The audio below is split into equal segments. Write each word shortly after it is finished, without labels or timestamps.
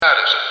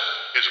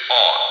is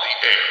on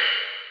the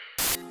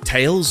air.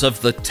 Tales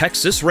of the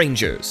Texas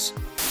Rangers.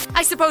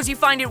 I suppose you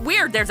find it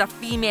weird there's a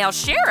female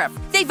sheriff.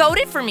 They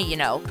voted for me, you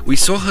know. We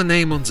saw her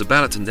name on the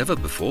ballot and never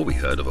before we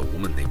heard of a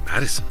woman named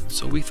Madison,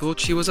 so we thought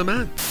she was a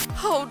man.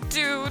 Oh,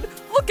 dude,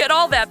 look at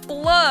all that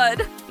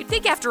blood. You'd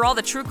think after all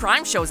the true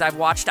crime shows I've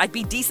watched, I'd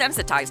be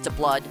desensitized to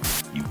blood.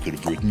 You could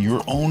have ridden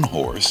your own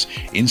horse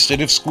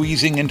instead of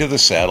squeezing into the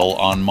saddle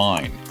on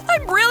mine.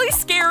 I'm really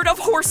scared of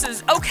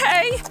horses,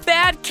 okay?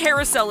 Bad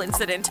carousel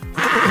incident.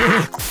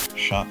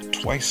 Shot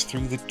twice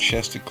through the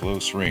chest at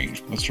close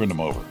range. Let's turn them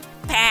over.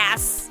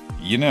 Pass.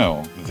 You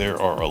know, there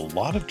are a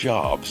lot of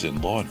jobs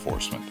in law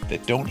enforcement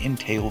that don't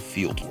entail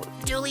field work.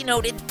 Duly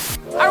noted.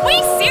 Are we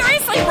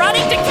seriously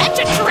running to catch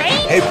a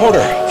train? Hey,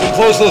 Porter,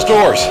 close those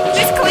doors.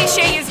 This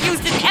cliche is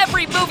used in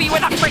every movie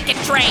with a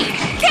freaking train.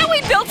 Can't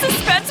we build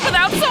suspense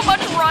without so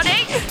much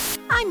running?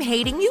 I'm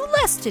hating you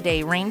less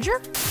today, Ranger.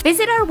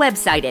 Visit our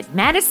website at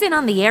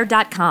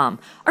madisonontheair.com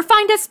or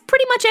find us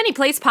pretty much any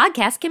place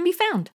podcasts can be found.